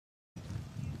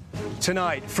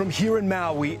Tonight, from here in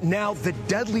Maui, now the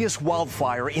deadliest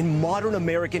wildfire in modern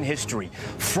American history.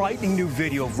 Frightening new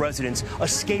video of residents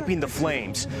escaping the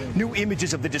flames. New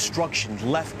images of the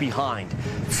destruction left behind.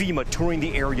 FEMA touring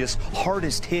the areas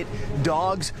hardest hit,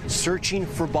 dogs searching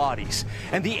for bodies.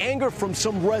 And the anger from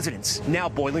some residents now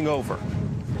boiling over.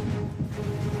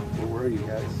 Where were you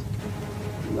guys?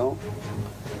 No?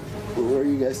 Where were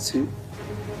you guys too?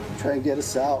 Try and get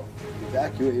us out,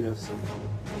 evacuate us.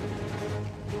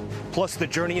 Plus the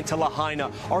journey into Lahaina,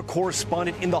 our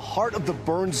correspondent in the heart of the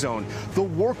burn zone, the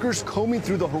workers combing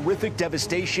through the horrific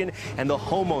devastation and the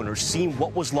homeowners seeing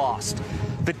what was lost.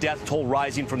 The death toll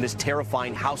rising from this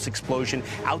terrifying house explosion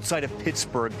outside of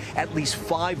Pittsburgh. At least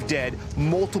 5 dead,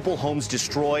 multiple homes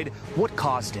destroyed. What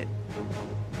caused it?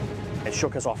 It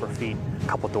shook us off our feet, a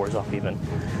couple doors up even.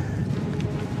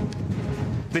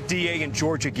 The DA in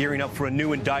Georgia gearing up for a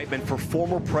new indictment for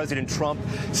former President Trump,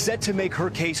 set to make her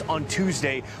case on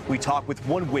Tuesday. We talk with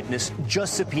one witness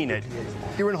just subpoenaed.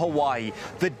 Here in Hawaii,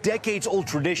 the decades-old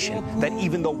tradition that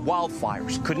even the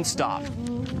wildfires couldn't stop.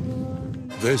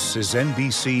 This is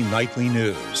NBC Nightly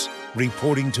News.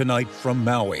 Reporting tonight from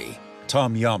Maui,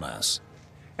 Tom Llamas.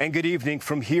 And good evening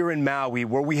from here in Maui,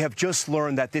 where we have just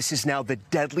learned that this is now the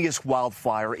deadliest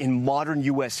wildfire in modern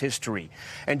U.S. history.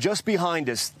 And just behind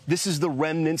us, this is the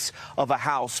remnants of a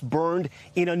house burned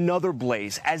in another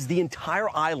blaze, as the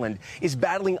entire island is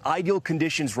battling ideal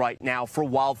conditions right now for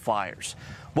wildfires.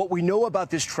 What we know about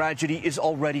this tragedy is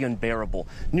already unbearable.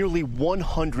 Nearly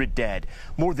 100 dead,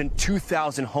 more than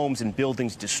 2,000 homes and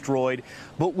buildings destroyed.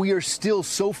 But we are still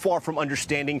so far from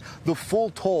understanding the full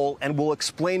toll, and we'll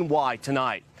explain why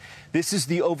tonight. This is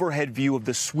the overhead view of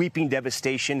the sweeping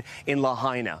devastation in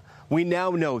Lahaina. We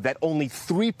now know that only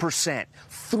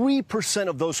 3%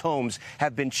 of those homes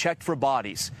have been checked for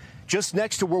bodies. Just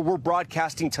next to where we're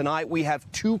broadcasting tonight, we have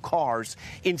 2 cars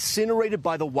incinerated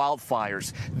by the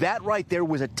wildfires. That right there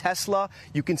was a Tesla.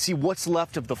 You can see what's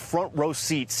left of the front row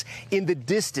seats. In the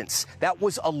distance, that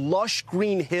was a lush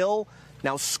green hill,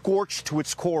 now scorched to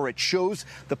its core. It shows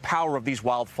the power of these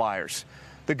wildfires.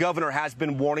 The governor has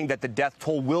been warning that the death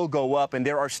toll will go up, and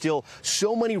there are still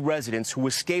so many residents who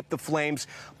escaped the flames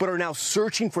but are now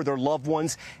searching for their loved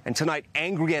ones, and tonight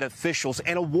angry at officials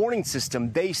and a warning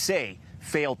system they say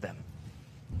failed them.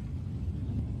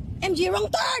 MG, wrong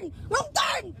turn! Wrong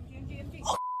turn!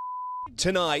 Oh.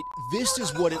 Tonight, this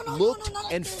is what it looked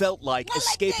and felt like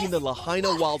escaping the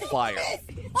Lahaina wildfire.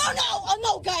 Oh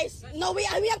no, guys! No, we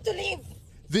have to leave!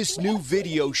 This new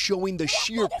video showing the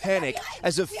sheer panic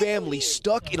as a family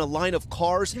stuck in a line of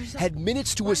cars had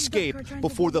minutes to escape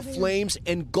before the flames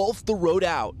engulfed the road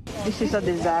out. This is a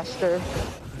disaster.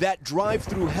 That drive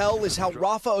through hell is how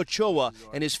Rafa Ochoa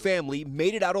and his family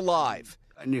made it out alive.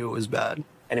 I knew it was bad.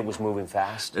 And it was moving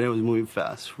fast? And it was moving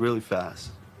fast, really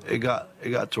fast. It got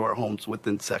to our homes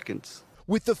within seconds.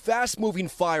 With the fast-moving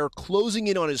fire closing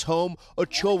in on his home,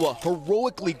 Ochoa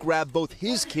heroically grabbed both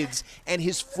his kids and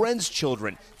his friends'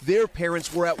 children. Their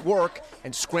parents were at work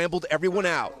and scrambled everyone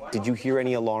out. Did you hear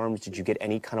any alarms? Did you get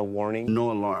any kind of warning?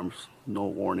 No alarms, no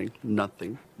warning,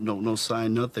 nothing. No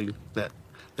sign, nothing that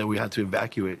we had to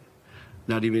evacuate.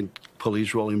 Not even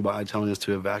police rolling by telling us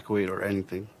to evacuate or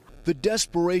anything. The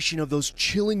desperation of those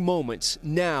chilling moments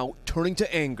now turning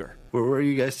to anger. Where were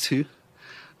you guys too?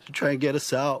 To try and get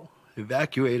us out.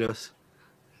 Evacuate us.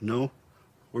 No,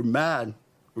 we're mad.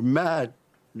 We're mad.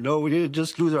 No, we didn't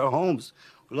just lose our homes.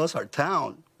 We lost our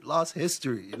town. We lost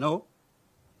history, you know?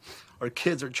 Our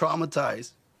kids are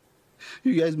traumatized.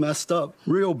 You guys messed up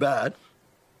real bad.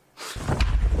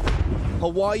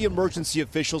 Hawaii emergency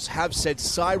officials have said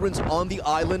sirens on the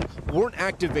island weren't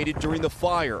activated during the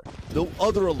fire, though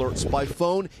other alerts by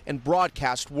phone and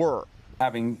broadcast were.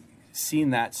 Having seen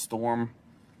that storm,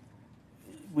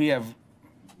 we have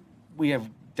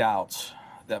doubts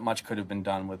that much could have been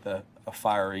done with a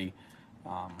fiery,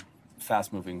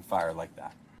 fast-moving fire like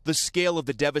that. The scale of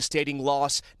the devastating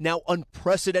loss now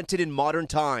unprecedented in modern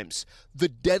times. The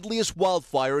deadliest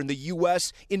wildfire in the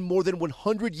U.S. in more than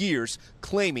 100 years,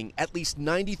 claiming at least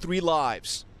 93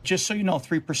 lives. Just so you know,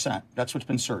 3%. That's what's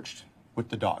been searched with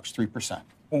the dogs, 3%.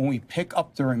 When we pick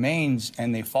up the remains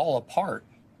and they fall apart,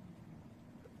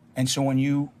 and so when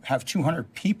you have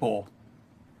 200 people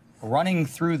running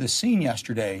through the scene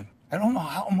yesterday, I don't know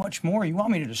how much more you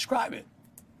want me to describe it.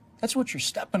 That's what you're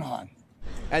stepping on.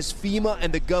 As FEMA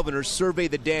and the governor survey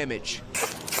the damage,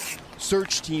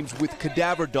 search teams with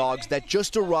cadaver dogs that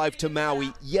just arrived to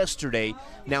Maui yesterday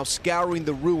now scouring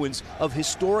the ruins of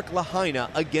historic Lahaina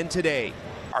again today.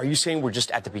 Are you saying we're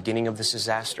just at the beginning of this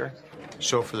disaster?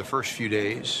 So for the first few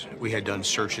days, we had done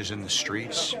searches in the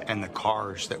streets and the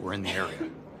cars that were in the area.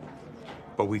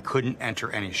 but we couldn't enter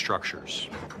any structures.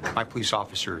 My police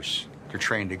officers, they're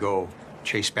trained to go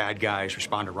chase bad guys,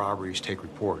 respond to robberies, take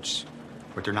reports,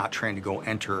 but they're not trained to go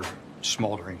enter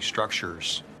smoldering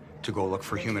structures to go look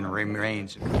for human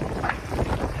remains.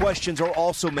 Questions are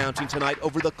also mounting tonight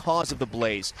over the cause of the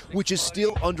blaze, which is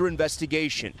still under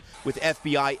investigation, with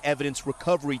FBI evidence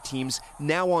recovery teams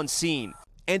now on scene.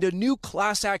 And a new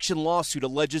class action lawsuit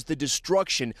alleges the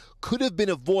destruction could have been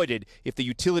avoided if the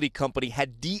utility company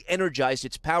had de-energized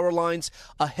its power lines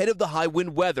ahead of the high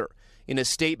wind weather. In a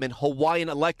statement, Hawaiian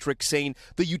Electric saying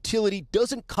the utility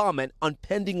doesn't comment on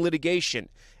pending litigation,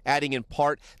 adding in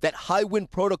part that high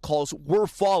wind protocols were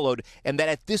followed and that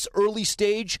at this early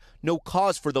stage, no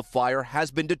cause for the fire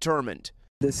has been determined.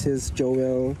 This is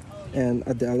Joel and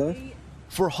Adela.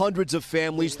 For hundreds of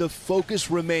families, the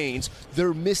focus remains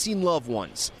their missing loved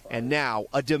ones, and now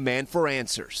a demand for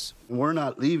answers. We're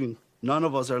not leaving. None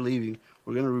of us are leaving.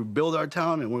 We're going to rebuild our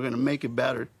town, and we're going to make it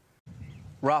better.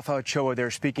 Rafa Ochoa there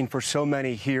speaking for so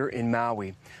many here in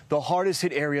Maui. The hardest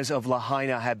hit areas of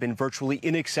Lahaina have been virtually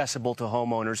inaccessible to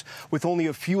homeowners, with only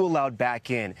a few allowed back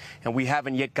in. And we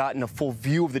haven't yet gotten a full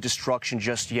view of the destruction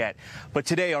just yet. But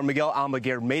today, our Miguel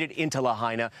Almaguer made it into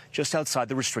Lahaina, just outside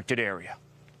the restricted area.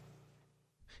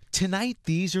 Tonight,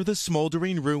 these are the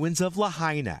smoldering ruins of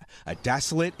Lahaina, a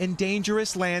desolate and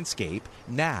dangerous landscape,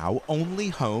 now only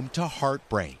home to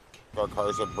heartbreak. Our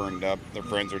cars are burned up, their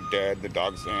friends are dead, the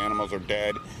dogs and animals are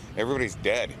dead, everybody's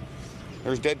dead.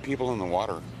 There's dead people in the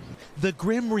water. The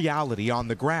grim reality on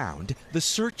the ground, the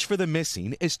search for the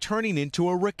missing is turning into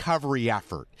a recovery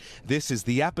effort. This is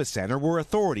the epicenter where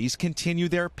authorities continue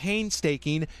their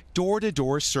painstaking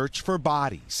door-to-door search for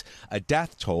bodies, a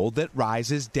death toll that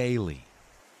rises daily.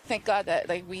 Thank God that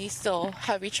we still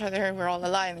have each other and we're all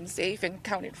alive and safe and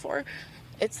accounted for.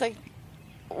 It's like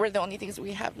we're the only things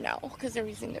we have now because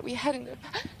everything that we had in the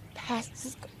past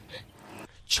is gone.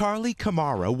 Charlie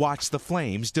Camara watched the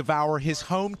flames devour his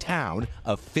hometown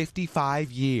of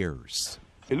 55 years.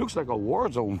 It looks like a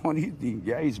war zone.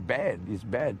 Yeah, it's bad. It's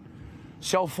bad.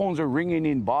 Cell phones are ringing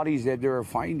in bodies that they're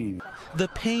finding. The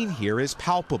pain here is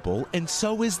palpable, and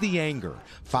so is the anger.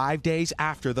 5 days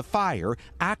after the fire,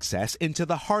 access into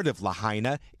the heart of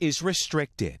Lahaina is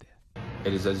restricted.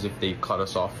 It is as if they cut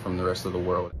us off from the rest of the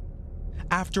world.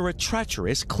 After a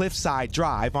treacherous cliffside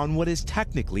drive on what is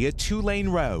technically a two-lane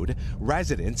road,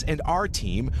 residents and our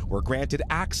team were granted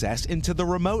access into the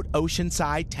remote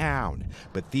oceanside town.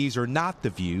 But these are not the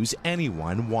views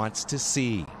anyone wants to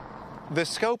see. The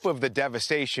scope of the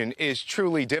devastation is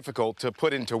truly difficult to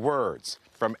put into words.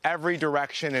 From every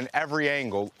direction and every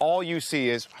angle, all you see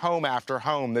is home after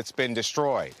home that's been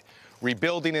destroyed.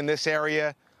 Rebuilding in this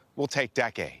area will take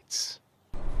decades.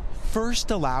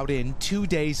 First allowed in 2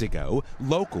 days ago,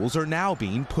 locals are now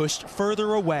being pushed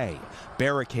further away.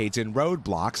 Barricades and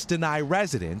roadblocks deny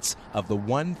residents of the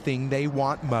one thing they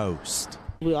want most.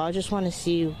 We all just want to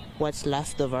see what's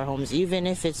left of our homes, even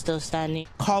if it's still standing.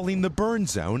 Calling the burn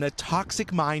zone a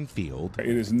toxic minefield. It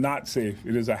is not safe.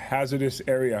 It is a hazardous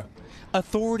area.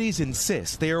 Authorities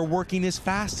insist they are working as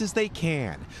fast as they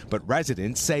can, but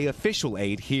residents say official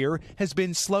aid here has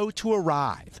been slow to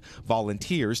arrive.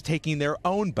 Volunteers taking their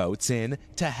own boats in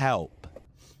to help.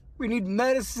 We need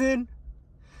medicine.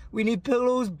 We need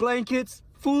pillows, blankets,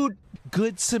 food.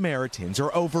 Good Samaritans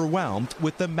are overwhelmed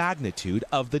with the magnitude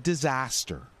of the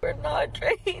disaster. We're not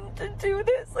trained to do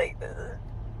this like this.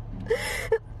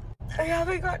 I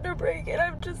haven't gotten a break and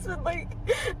I've just been like,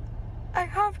 I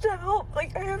have to help.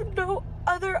 Like, I have no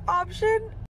other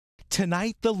option.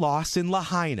 Tonight, the loss in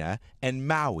Lahaina and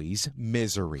Maui's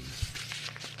misery.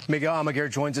 Miguel Almaguer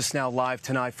joins us now live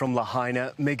tonight from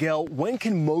Lahaina. Miguel, when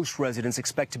can most residents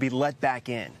expect to be let back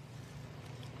in?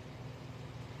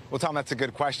 Well, Tom, that's a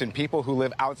good question. People who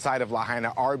live outside of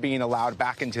Lahaina are being allowed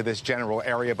back into this general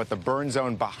area, but the burn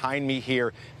zone behind me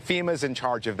here, FEMA's in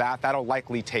charge of that. That'll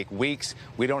likely take weeks.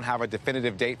 We don't have a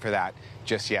definitive date for that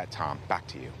just yet, Tom. Back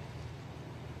to you.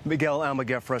 Miguel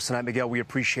Almaguer for us tonight. Miguel, we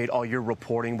appreciate all your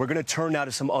reporting. We're going to turn now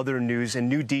to some other news and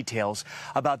new details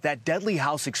about that deadly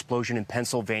house explosion in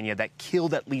Pennsylvania that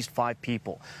killed at least 5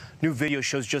 people. New video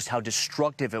shows just how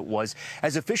destructive it was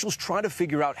as officials try to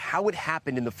figure out how it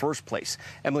happened in the first place.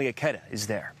 Emily Aketa is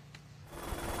there.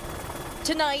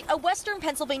 Tonight, a western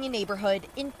Pennsylvania neighborhood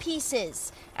in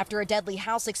pieces after a deadly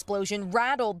house explosion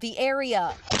rattled the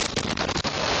area.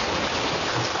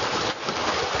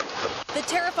 The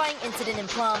terrifying incident in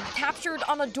Plum captured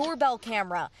on a doorbell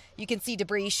camera. You can see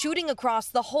debris shooting across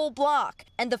the whole block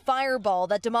and the fireball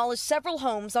that demolished several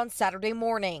homes on Saturday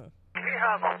morning. We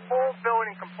have a whole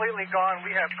building completely gone.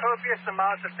 We have copious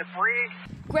amounts of debris.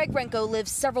 Greg Renko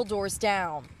lives several doors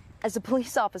down. As a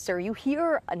police officer, you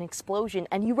hear an explosion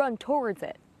and you run towards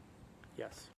it.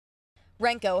 Yes.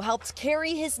 Renko helped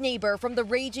carry his neighbor from the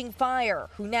raging fire,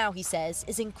 who now, he says,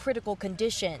 is in critical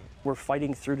condition. We're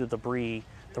fighting through the debris,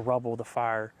 the rubble, the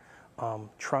fire,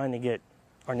 trying to get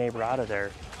our neighbor out of there,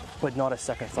 but not a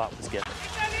second thought was given.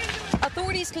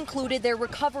 Authorities concluded their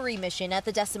recovery mission at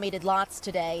the decimated lots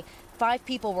today. 5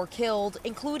 people were killed,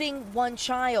 including 1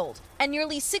 child, and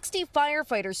nearly 60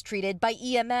 firefighters treated by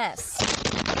EMS.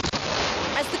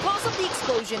 As the cause of the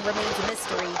explosion remains a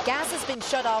mystery, gas has been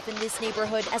shut off in this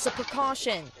neighborhood as a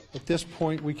precaution. At this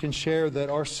point, we can share that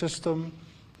our system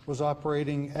was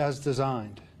operating as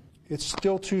designed. It's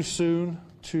still too soon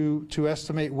to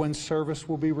estimate when service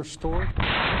will be restored.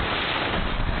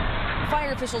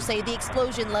 Fire officials say the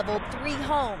explosion leveled 3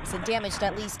 homes and damaged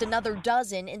at least another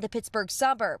dozen in the Pittsburgh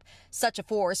suburb. Such a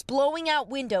force blowing out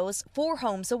windows 4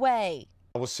 homes away.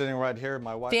 I was sitting right here.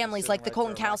 My wife. Families like the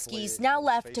Kolonkowskis now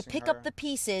left to pick up the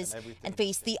pieces and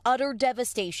face the utter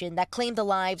devastation that claimed the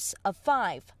lives of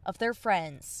 5 of their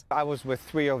friends. I was with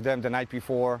 3 of them the night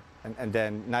before, and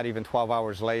then not even 12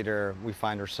 hours later, we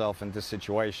find ourselves in this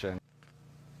situation.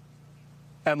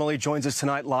 Emily joins us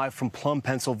tonight live from Plum,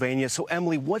 Pennsylvania. So,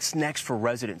 Emily, what's next for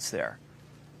residents there?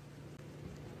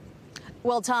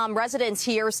 Well, Tom, residents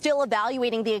here still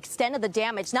evaluating the extent of the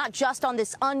damage, not just on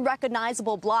this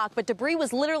unrecognizable block, but debris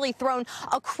was literally thrown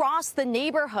across the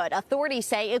neighborhood. Authorities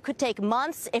say it could take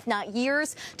months, if not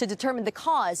years, to determine the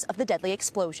cause of the deadly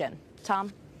explosion.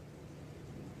 Tom?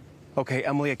 Okay,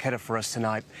 Emily Aketa for us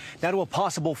tonight. Now to a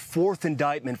possible 4th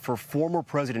indictment for former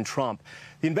President Trump.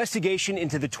 The investigation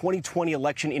into the 2020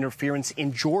 election interference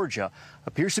in Georgia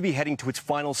appears to be heading to its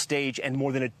final stage, and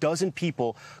more than a dozen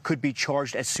people could be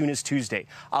charged as soon as Tuesday.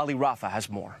 Ali Rafa has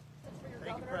more.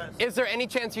 Is there any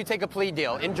chance you take a plea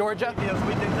deal in Georgia? Yes,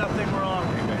 we did nothing wrong.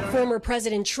 Former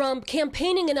President Trump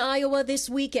campaigning in Iowa this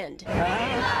weekend.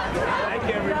 Thank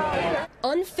you, everybody.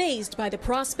 Unfazed by the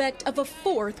prospect of a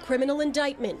 4th criminal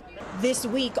indictment. This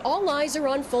week, all eyes are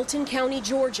on Fulton County,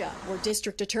 Georgia, where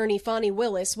District Attorney Fani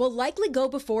Willis will likely go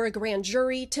before a grand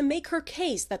jury to make her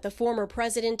case that the former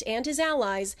president and his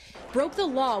allies broke the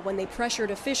law when they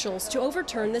pressured officials to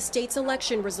overturn the state's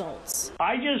election results.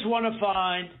 I just want to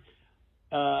find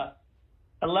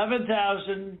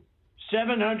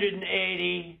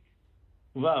 11,780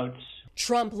 votes.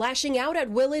 Trump lashing out at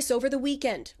Willis over the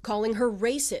weekend, calling her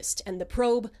racist and the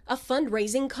probe a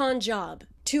fundraising con job.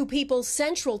 2 people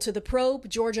central to the probe,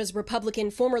 Georgia's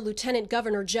Republican former Lieutenant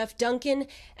Governor Jeff Duncan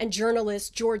and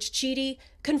journalist George Cheedy,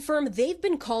 confirm they've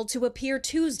been called to appear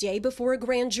Tuesday before a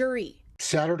grand jury.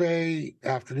 Saturday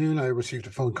afternoon, I received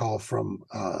a phone call from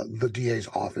the DA's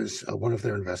office, one of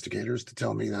their investigators, to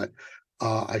tell me that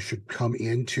I should come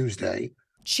in Tuesday.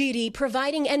 Cheedy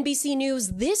providing NBC News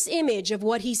this image of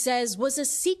what he says was a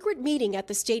secret meeting at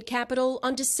the state capitol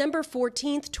on December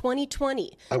 14th,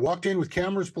 2020. I walked in with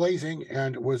cameras blazing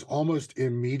and was almost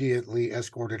immediately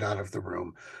escorted out of the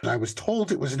room. And I was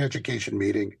told it was an education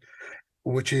meeting,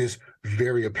 which is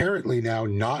very apparently now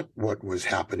not what was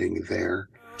happening there.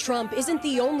 Trump isn't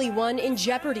the only one in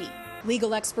jeopardy.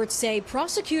 Legal experts say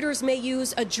prosecutors may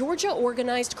use a Georgia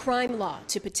organized crime law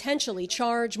to potentially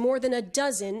charge more than a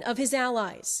dozen of his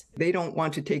allies. They don't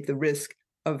want to take the risk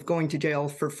of going to jail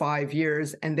for 5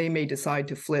 years, and they may decide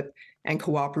to flip and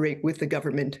cooperate with the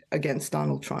government against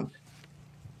Donald Trump.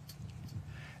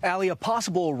 Ali, a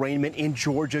possible arraignment in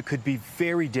Georgia could be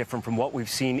very different from what we've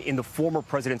seen in the former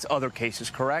president's other cases,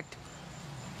 correct?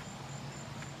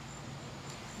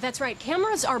 That's right.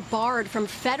 Cameras are barred from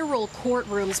federal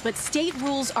courtrooms, but state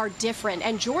rules are different,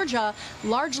 and Georgia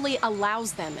largely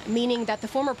allows them, meaning that the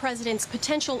former president's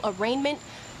potential arraignment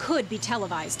could be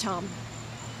televised, Tom.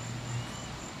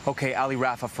 Okay, Ali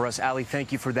Rafa for us. Ali,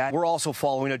 thank you for that. We're also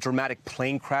following a dramatic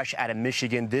plane crash out of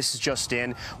Michigan. This is just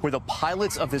in, where the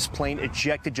pilots of this plane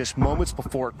ejected just moments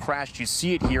before it crashed. You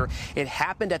see it here. It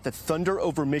happened at the Thunder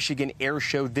Over Michigan Air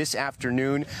Show this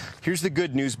afternoon. Here's the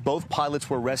good news. Both pilots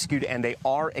were rescued, and they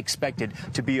are expected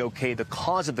to be okay. The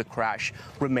cause of the crash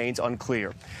remains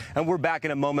unclear. And we're back in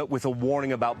a moment with a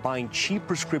warning about buying cheap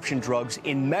prescription drugs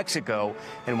in Mexico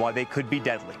and why they could be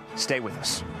deadly. Stay with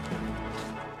us.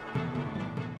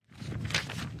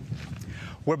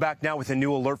 We're back now with a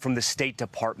new alert from the State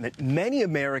Department. Many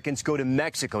Americans go to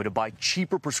Mexico to buy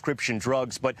cheaper prescription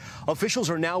drugs, but officials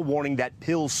are now warning that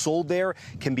pills sold there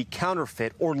can be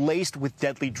counterfeit or laced with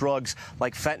deadly drugs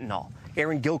like fentanyl.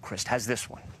 Aaron Gilchrist has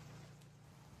this one.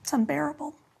 It's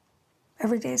unbearable.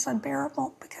 Every day is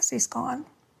unbearable because he's gone.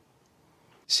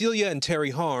 Celia and Terry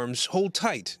Harms hold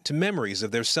tight to memories of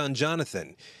their son,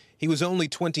 Jonathan. He was only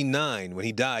 29 when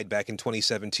he died back in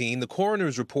 2017. The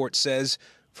coroner's report says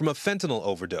from a fentanyl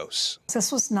overdose.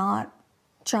 This was not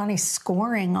Johnny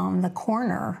scoring on the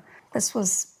corner. This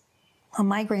was a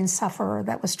migraine sufferer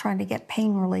that was trying to get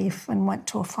pain relief and went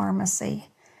to a pharmacy.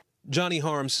 Johnny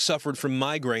Harms suffered from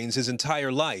migraines his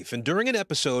entire life, and during an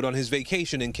episode on his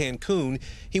vacation in Cancun,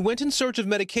 he went in search of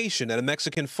medication at a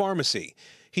Mexican pharmacy.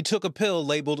 He took a pill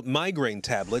labeled migraine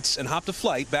tablets and hopped a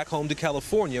flight back home to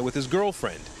California with his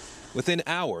girlfriend. Within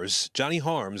hours, Johnny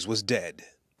Harms was dead.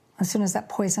 As soon as that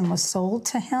poison was sold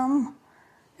to him,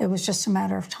 it was just a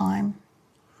matter of time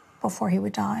before he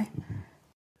would die.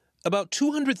 About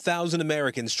 200,000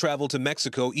 Americans travel to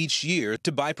Mexico each year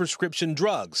to buy prescription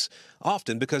drugs,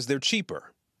 often because they're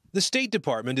cheaper. The State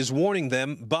Department is warning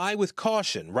them, buy with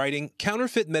caution, writing,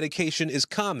 counterfeit medication is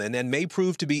common and may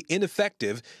prove to be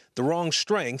ineffective, the wrong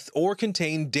strength, or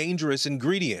contain dangerous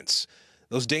ingredients.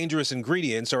 Those dangerous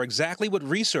ingredients are exactly what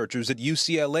researchers at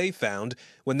UCLA found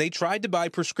when they tried to buy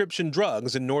prescription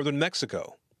drugs in northern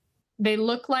Mexico. They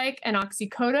look like an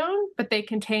oxycodone, but they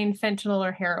contain fentanyl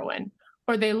or heroin.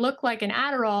 Or they look like an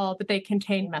Adderall, but they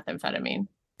contain methamphetamine.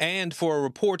 And for a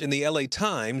report in the LA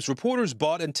Times, reporters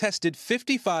bought and tested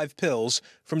 55 pills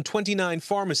from 29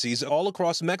 pharmacies all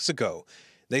across Mexico.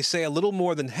 They say a little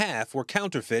more than half were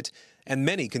counterfeit, and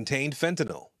many contained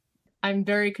fentanyl. I'm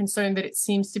very concerned that it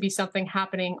seems to be something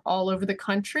happening all over the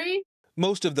country.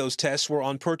 Most of those tests were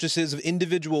on purchases of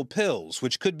individual pills,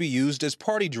 which could be used as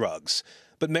party drugs.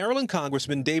 But Maryland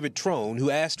Congressman David Trone,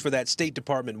 who asked for that State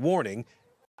Department warning,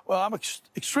 well, I'm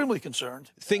extremely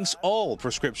concerned. Thinks all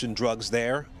prescription drugs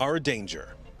there are a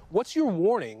danger. What's your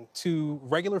warning to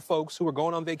regular folks who are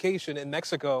going on vacation in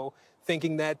Mexico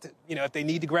thinking that, if they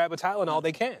need to grab a Tylenol,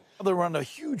 they can? They run a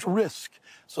huge risk,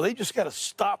 so they just got to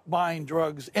stop buying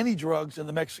drugs, any drugs, in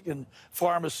the Mexican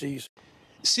pharmacies.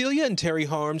 Celia and Terry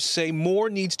Harms say more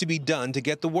needs to be done to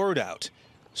get the word out,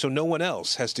 so no one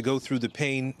else has to go through the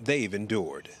pain they've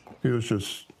endured. He was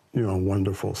just, a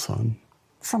wonderful son.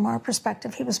 From our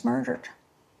perspective, he was murdered.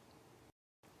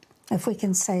 If we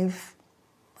can save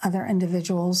other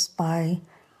individuals by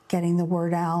getting the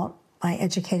word out, by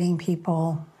educating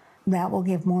people, that will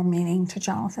give more meaning to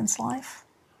Jonathan's life.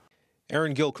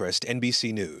 Aaron Gilchrist,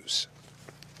 NBC News.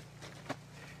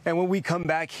 And when we come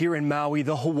back here in Maui,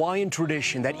 the Hawaiian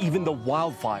tradition that even the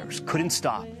wildfires couldn't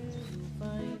stop.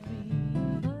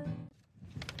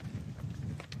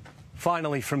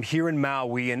 Finally, from here in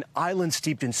Maui, an island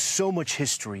steeped in so much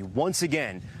history, once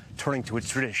again turning to its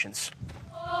traditions.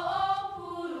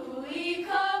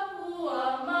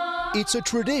 It's a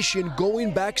tradition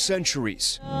going back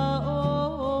centuries.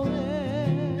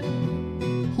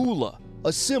 Hula,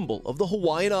 a symbol of the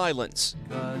Hawaiian Islands.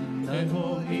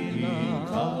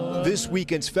 This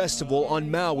weekend's festival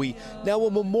on Maui, now a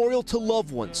memorial to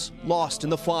loved ones lost in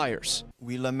the fires.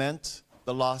 We lament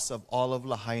the loss of all of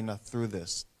Lahaina through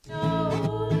this.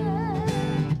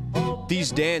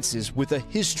 These dances, with a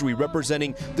history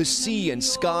representing the sea and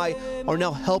sky, are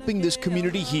now helping this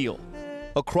community heal.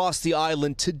 Across the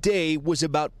island, today was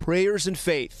about prayers and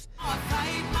faith.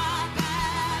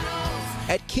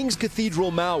 At King's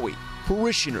Cathedral, Maui,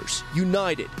 parishioners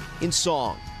united in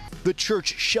song. The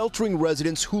church sheltering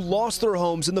residents who lost their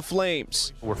homes in the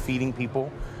flames. We're feeding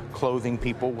people, clothing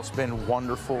people. It's been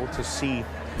wonderful to see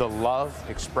the love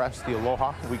expressed, the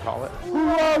aloha, we call it.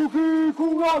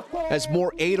 As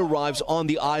more aid arrives on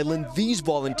the island, these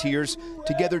volunteers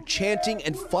together chanting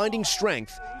and finding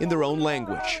strength in their own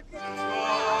language.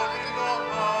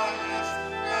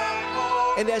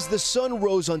 And as the sun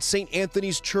rose on St.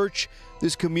 Anthony's Church,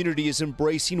 this community is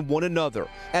embracing one another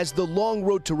as the long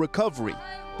road to recovery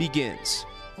begins.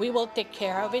 We will take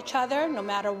care of each other no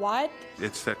matter what.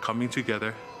 It's that coming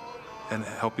together and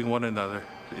helping one another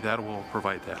that will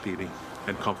provide that healing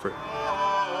and comfort.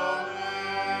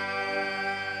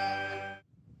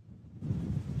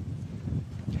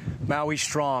 Maui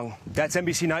strong. That's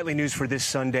NBC Nightly News for this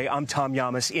Sunday. I'm Tom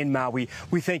Yamas in Maui.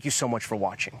 We thank you so much for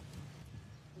watching.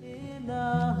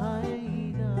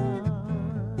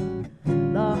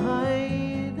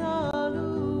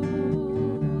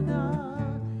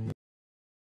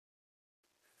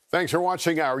 Thanks for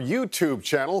watching our YouTube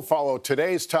channel. Follow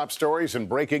today's top stories and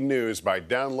breaking news by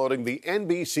downloading the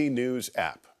NBC News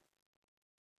app.